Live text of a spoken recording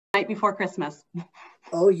Night Before Christmas.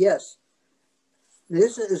 Oh, yes.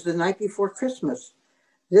 This is The Night Before Christmas.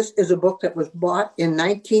 This is a book that was bought in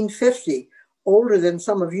 1950, older than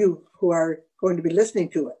some of you who are going to be listening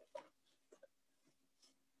to it.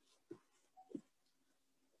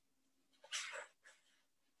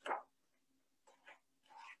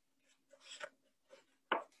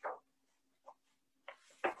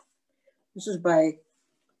 This is by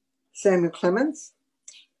Samuel Clement.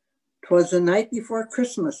 'Twas the night before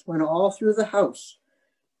Christmas when all through the house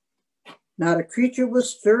not a creature was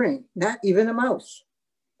stirring, not even a mouse.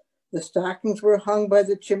 The stockings were hung by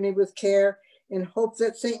the chimney with care in hope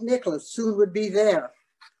that St. Nicholas soon would be there.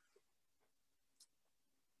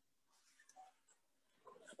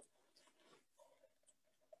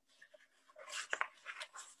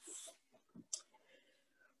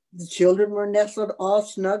 The children were nestled all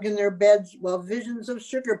snug in their beds while visions of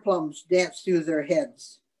sugar plums danced through their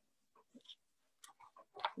heads.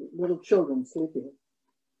 Little children sleeping.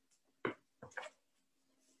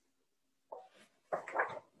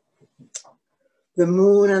 The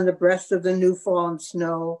moon on the breast of the new fallen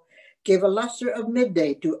snow gave a luster of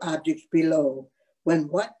midday to objects below, when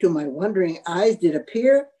what to my wondering eyes did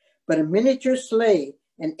appear but a miniature sleigh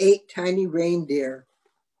and 8 tiny reindeer.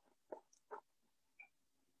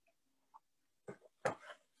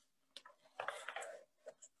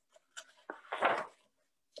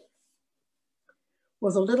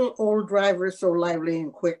 With a little old driver so lively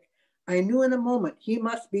and quick, I knew in a moment he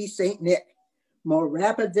must be St. Nick. More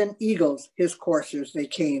rapid than eagles, his coursers they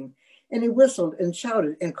came, and he whistled and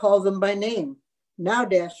shouted and called them by name. Now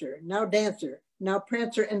Dasher, now Dancer, now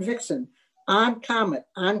Prancer and Vixen, on Comet,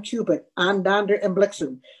 on Cupid, on Donder and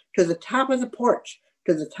Blixen, to the top of the porch,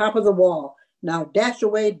 to the top of the wall. Now dash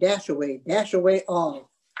away, dash away, dash away all.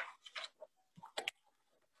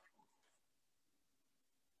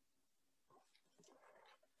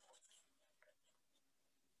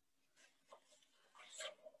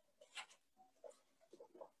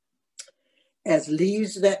 As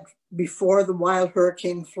leaves that before the wild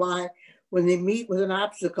hurricane fly, when they meet with an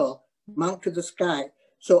obstacle, mount to the sky.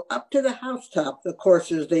 So up to the housetop the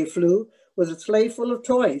coursers they flew, with a sleigh full of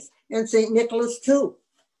toys, and St. Nicholas too.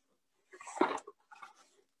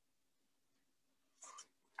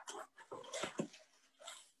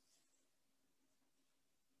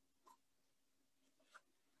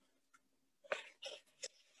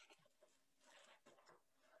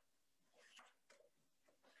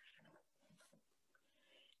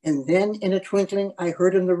 And then in a twinkling I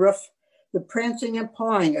heard in the roof the prancing and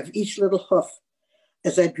pawing of each little hoof.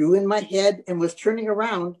 As I drew in my head and was turning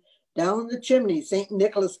around, down the chimney St.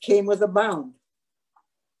 Nicholas came with a bound.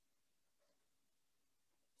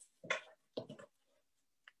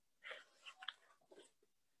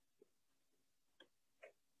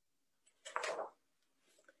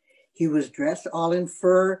 He was dressed all in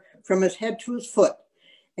fur from his head to his foot,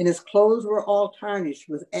 and his clothes were all tarnished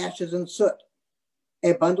with ashes and soot.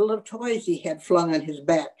 A bundle of toys he had flung on his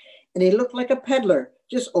back, and he looked like a peddler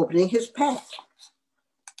just opening his pack.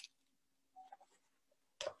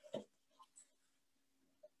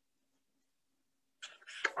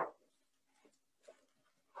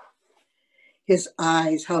 His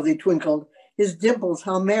eyes, how they twinkled, his dimples,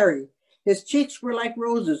 how merry. His cheeks were like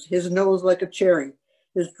roses, his nose like a cherry.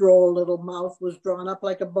 His droll little mouth was drawn up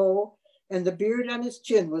like a bow, and the beard on his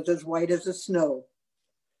chin was as white as the snow.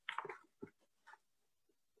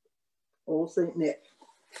 Old St. Nick.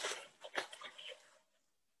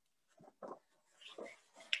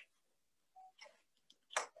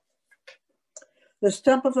 The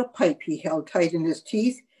stump of a pipe he held tight in his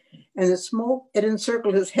teeth, and the smoke it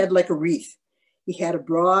encircled his head like a wreath. He had a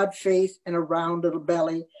broad face and a round little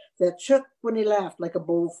belly that shook when he laughed like a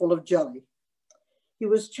bowl full of jelly. He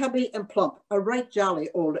was chubby and plump, a right jolly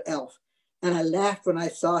old elf, and I laughed when I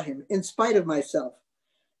saw him, in spite of myself.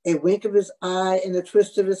 A wink of his eye and a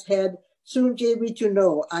twist of his head soon gave me to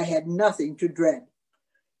know I had nothing to dread.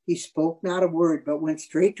 He spoke not a word, but went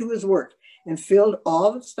straight to his work and filled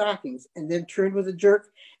all the stockings, and then turned with a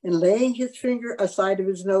jerk, and laying his finger aside of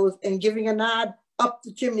his nose and giving a nod, up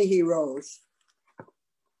the chimney he rose.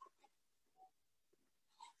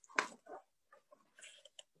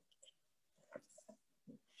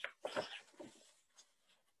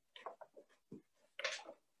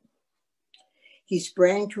 He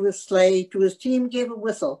sprang to his sleigh, to his team gave a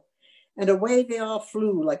whistle, and away they all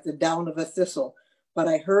flew like the down of a thistle. But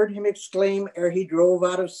I heard him exclaim ere he drove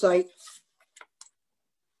out of sight,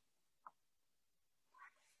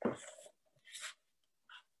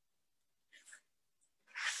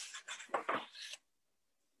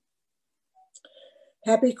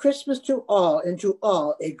 "Happy Christmas to all, and to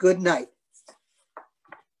all a good night."